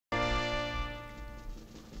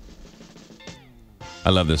I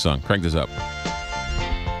love this song. Crank this up.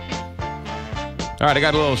 All right, I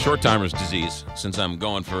got a little short timer's disease since I'm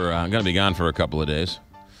going I'm going to be gone for a couple of days.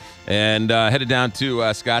 And headed down to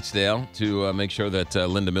Scottsdale to make sure that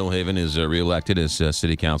Linda Milhaven is reelected as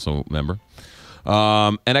city council member.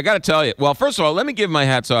 And I got to tell you, well, first of all, let me give my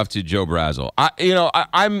hats off to Joe Brazel.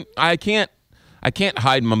 I can't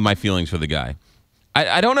hide my feelings for the guy.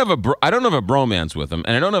 I don't have a bromance with him,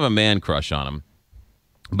 and I don't have a man crush on him,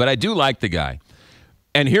 but I do like the guy.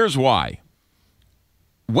 And here's why.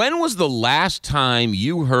 When was the last time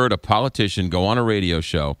you heard a politician go on a radio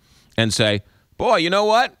show and say, boy, you know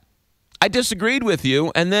what? I disagreed with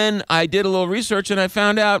you, and then I did a little research, and I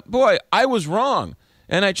found out, boy, I was wrong,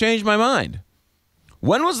 and I changed my mind.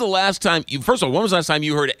 When was the last time, first of all, when was the last time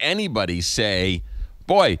you heard anybody say,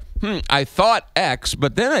 boy, I thought X,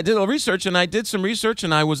 but then I did a little research, and I did some research,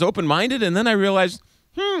 and I was open-minded, and then I realized,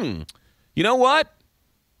 you know what?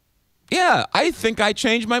 Yeah, I think I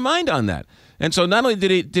changed my mind on that. And so not only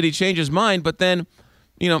did he change his mind, but then,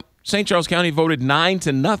 St. Charles County voted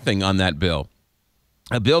 9-0 on that bill,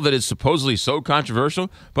 a bill that is supposedly so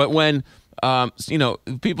controversial. But when,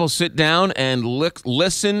 people sit down and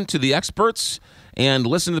listen to the experts and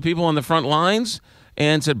listen to the people on the front lines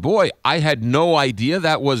and said, boy, I had no idea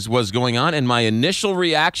that was going on. And my initial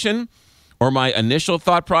reaction or my initial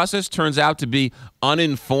thought process turns out to be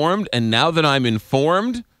uninformed. And now that I'm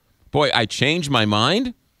informed, boy, I changed my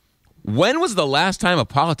mind. When was the last time a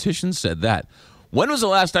politician said that? When was the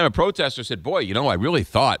last time a protester said, boy, I really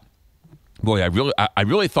thought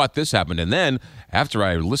this happened. And then after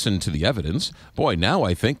I listened to the evidence, boy, now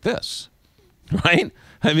I think this, right?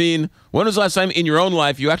 I mean, when was the last time in your own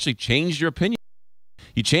life you actually changed your opinion?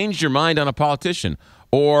 You changed your mind on a politician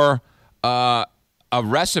or a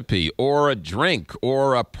recipe or a drink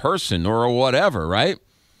or a person or whatever, right?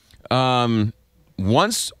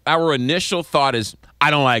 Once our initial thought is, I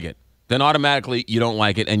don't like it, then automatically you don't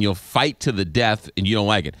like it, and you'll fight to the death, and you don't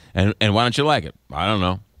like it. And why don't you like it? I don't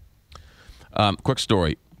know. Quick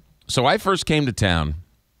story. So I first came to town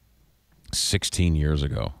 16 years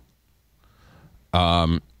ago.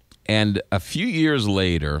 And a few years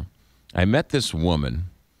later, I met this woman,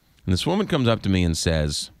 and this woman comes up to me and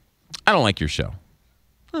says, I don't like your show.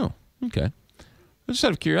 Oh, okay. Just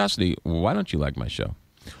out of curiosity, why don't you like my show?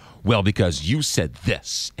 Well, because you said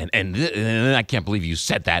this, and I can't believe you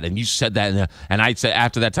said that, and you said that, and I said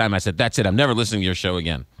after that time, I said, that's it, I'm never listening to your show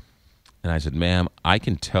again. And I said, ma'am, I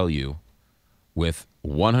can tell you with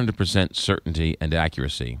 100% certainty and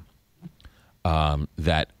accuracy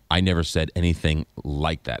that I never said anything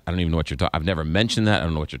like that. I don't even know what you're talking. I've never mentioned that. I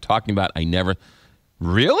don't know what you're talking about. I never.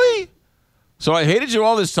 Really? So I hated you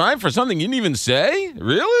all this time for something you didn't even say?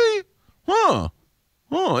 Really? Huh.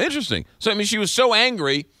 Oh, interesting. So I mean, she was so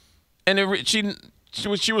angry. And she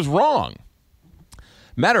was wrong.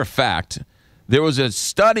 Matter of fact, there was a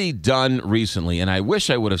study done recently, and I wish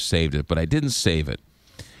I would have saved it, but I didn't save it.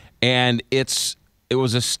 And it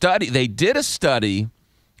was a study. They did a study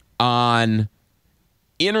on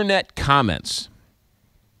internet comments,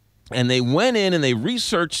 and they went in and they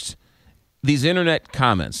researched these internet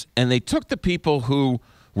comments, and they took the people who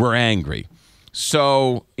were angry.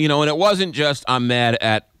 So, and it wasn't just I'm mad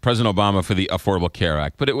at President Obama for the Affordable Care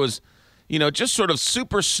Act, but it was, just sort of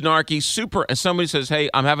super snarky, and somebody says, hey,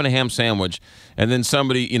 I'm having a ham sandwich, and then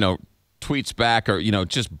somebody, tweets back or,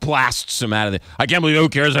 just blasts them out of there. I can't believe who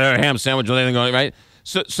cares about a ham sandwich or anything going, right?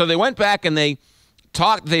 So they went back and they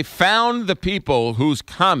found the people whose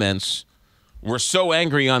comments were so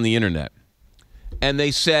angry on the internet. And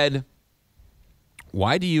they said,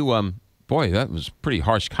 why do you, boy, that was a pretty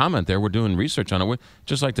harsh comment there. We're doing research on it. We'd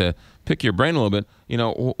just like to pick your brain a little bit.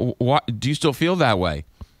 Do you still feel that way?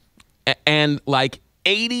 And like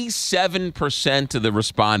 87% of the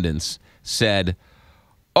respondents said,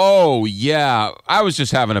 oh, yeah, I was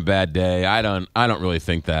just having a bad day. I don't really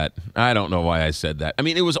think that. I don't know why I said that. I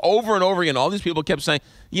mean, it was over and over again. All these people kept saying,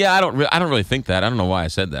 yeah, I don't really think that. I don't know why I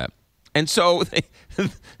said that. And so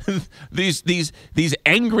these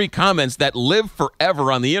angry comments that live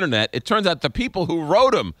forever on the internet, it turns out the people who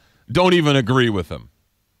wrote them don't even agree with them.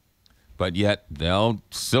 But yet they'll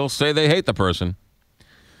still say they hate the person.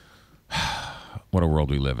 What a world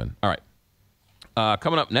we live in. All right.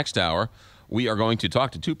 Coming up next hour, we are going to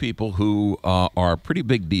talk to two people who are pretty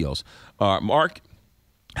big deals. Mark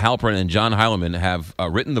Halperin and John Heilemann have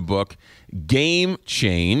written the book Game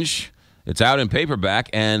Change. It's out in paperback,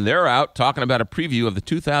 and they're out talking about a preview of the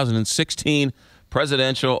 2016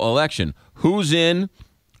 presidential election. Who's in,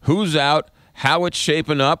 who's out, how it's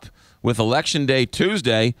shaping up with Election Day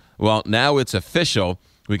Tuesday. Well, now it's official.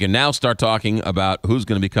 We can now start talking about who's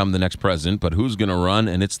going to become the next president, but who's going to run,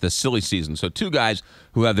 and it's the silly season. So two guys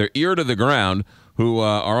who have their ear to the ground, who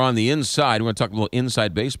are on the inside. We're going to talk a little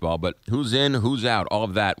inside baseball, but who's in, who's out, all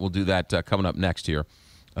of that. We'll do that coming up next here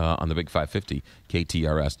on the Big 550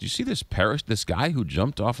 KTRS. Did you see this guy who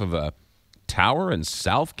jumped off of a tower in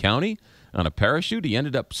South County on a parachute? He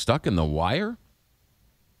ended up stuck in the wire.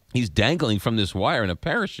 He's dangling from this wire in a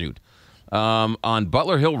parachute on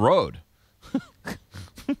Butler Hill Road.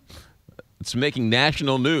 It's making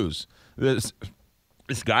national news. This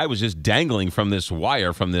guy was just dangling from this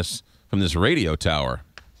wire from this radio tower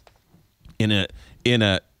in a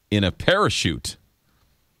parachute.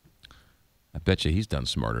 I bet you he's done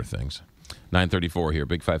smarter things. 9:34 here,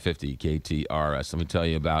 Big 550 KTRS. Let me tell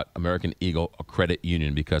you about American Eagle Credit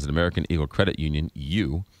Union, because at American Eagle Credit Union,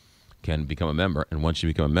 you can become a member, and once you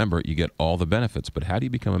become a member, you get all the benefits. But how do you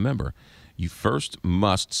become a member? You first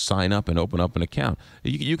must sign up and open up an account.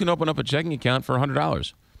 You can open up a checking account for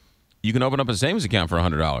 $100. You can open up a savings account for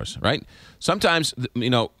 $100, right? Sometimes,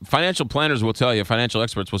 financial planners will tell you, financial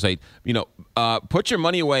experts will say, put your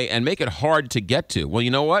money away and make it hard to get to. Well, you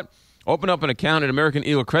know what? Open up an account at American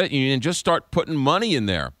Eagle Credit Union and just start putting money in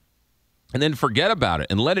there, and then forget about it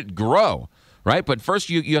and let it grow. Right? But first,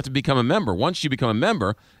 you have to become a member. Once you become a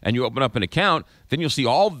member and you open up an account, then you'll see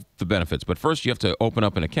all the benefits. But first, you have to open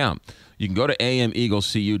up an account. You can go to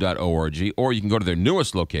ameaglecu.org, or you can go to their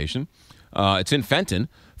newest location. It's in Fenton,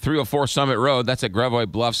 304 Summit Road. That's at Gravois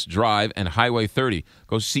Bluffs Drive and Highway 30.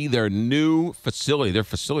 Go see their new facility. Their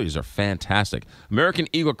facilities are fantastic. American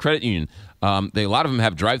Eagle Credit Union. A lot of them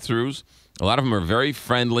have drive-thrus. A lot of them are very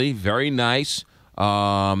friendly, very nice.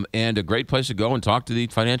 And a great place to go and talk to the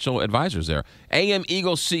financial advisors there.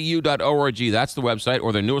 ameaglecu.org, that's the website,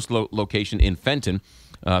 or their newest location in Fenton,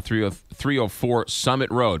 304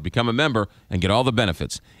 Summit Road. Become a member and get all the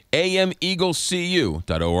benefits.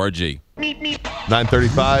 ameaglecu.org.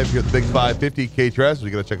 9:35 here at the Big 550 KTRS.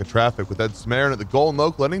 We're going to check a traffic with Ed Smarin at the Golden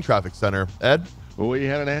Oak Lending Traffic Center. Ed? Well, we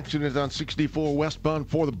had an accident on 64 westbound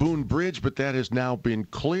for the Boone Bridge, but that has now been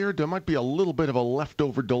cleared. There might be a little bit of a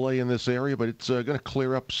leftover delay in this area, but it's going to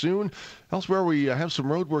clear up soon. Elsewhere, we have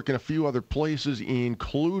some road work in a few other places,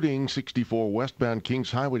 including 64 westbound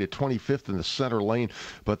Kings Highway to 25th in the center lane,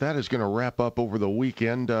 but that is going to wrap up over the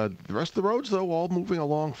weekend. The rest of the roads, though, all moving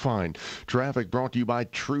along fine. Traffic brought to you by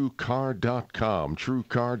TrueCar.com.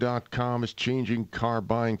 TrueCar.com is changing car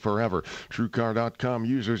buying forever. TrueCar.com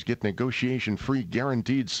users get negotiation-free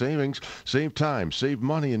guaranteed savings. Save time, save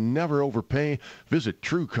money, and never overpay. Visit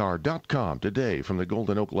TrueCar.com today from the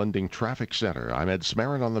Golden Oak Lending Traffic Center. I'm Ed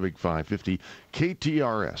Smarin on the Big 550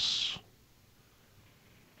 KTRS.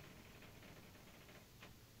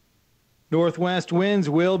 Northwest winds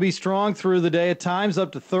will be strong through the day, at times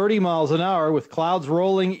up to 30 miles an hour. With clouds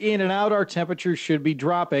rolling in and out, our temperatures should be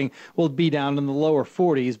dropping. We'll be down in the lower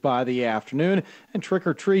 40s by the afternoon. And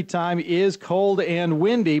trick-or-treat time is cold and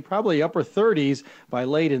windy, probably upper 30s by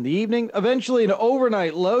late in the evening. Eventually an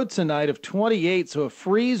overnight low tonight of 28, so a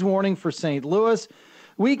freeze warning for St. Louis.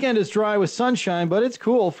 Weekend is dry with sunshine, but it's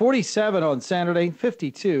cool. 47 on Saturday,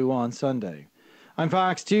 52 on Sunday. I'm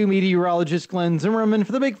Fox 2 meteorologist Glenn Zimmerman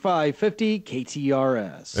for the Big 550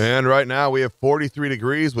 KTRS. And right now we have 43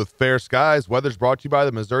 degrees with fair skies. Weather's brought to you by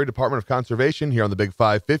the Missouri Department of Conservation here on the Big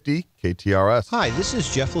 550 KTRS. Hi, this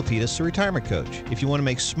is Jeff Lapidus, the retirement coach. If you want to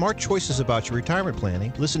make smart choices about your retirement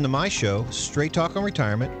planning, listen to my show, Straight Talk on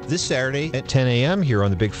Retirement, this Saturday at 10 a.m. here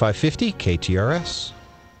on the Big 550 KTRS.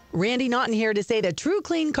 Randy Naughton here to say that True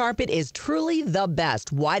Clean Carpet is truly the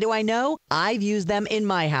best. Why do I know? I've used them in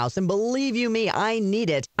my house, and believe you me, I need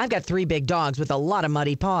it. I've got 3 big dogs with a lot of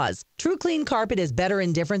muddy paws. True Clean Carpet is better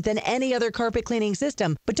and different than any other carpet cleaning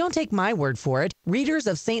system, but don't take my word for it. Readers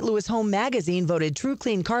of St. Louis Home Magazine voted True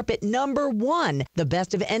Clean Carpet #1, the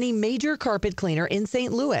best of any major carpet cleaner in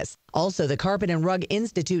St. Louis. Also, the Carpet and Rug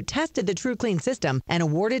Institute tested the True Clean system and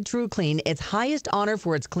awarded True Clean its highest honor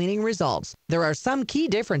for its cleaning results. There are some key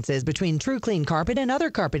differences between True Clean Carpet and other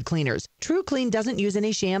carpet cleaners. True Clean doesn't use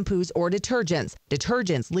any shampoos or detergents.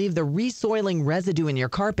 Detergents leave the resoiling residue in your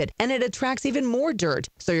carpet, and it attracts even more dirt,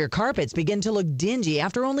 so your carpets begin to look dingy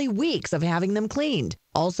after only weeks of having them cleaned.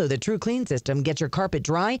 Also, the True Clean system gets your carpet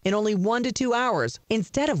dry in only 1 to 2 hours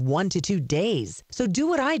instead of 1 to 2 days. So do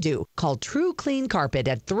what I do. Call True Clean Carpet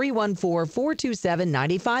at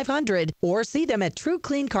 314-427-9500 or see them at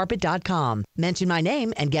truecleancarpet.com. Mention my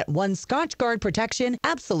name and get 1 Scotch Guard protection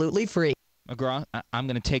absolutely free. McGraw, I'm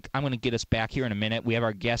going to get us back here in a minute. We have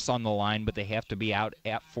our guests on the line, but they have to be out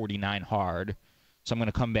at 49 hard. So I'm going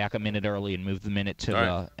to come back a minute early and move the minute to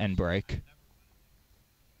the end break.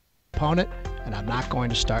 Opponent, and I'm not going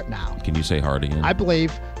to start now. Can you say hard again? I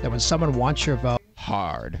believe that when someone wants your vote,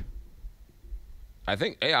 hard. I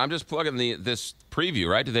think, hey, I'm just plugging this preview,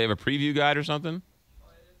 right? Do they have a preview guide or something?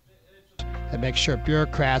 And make sure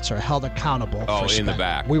bureaucrats are held accountable for spending. In the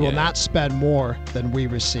back. We will not spend more than we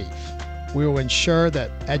receive. We will ensure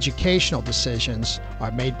that educational decisions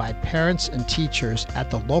are made by parents and teachers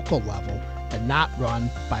at the local level and not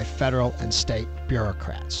run by federal and state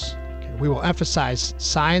bureaucrats. Okay. We will emphasize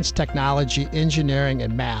science, technology, engineering,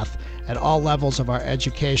 and math at all levels of our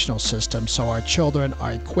educational system so our children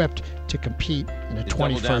are equipped to compete in a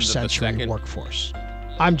 21st century workforce.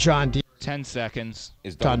 I'm John D. 10 seconds.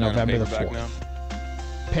 Is on November the paperback 4th.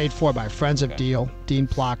 now? Paid for by Friends of Deal, Dean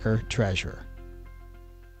Plocker, Treasurer.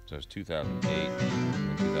 So it's 2008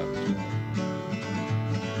 and 2009.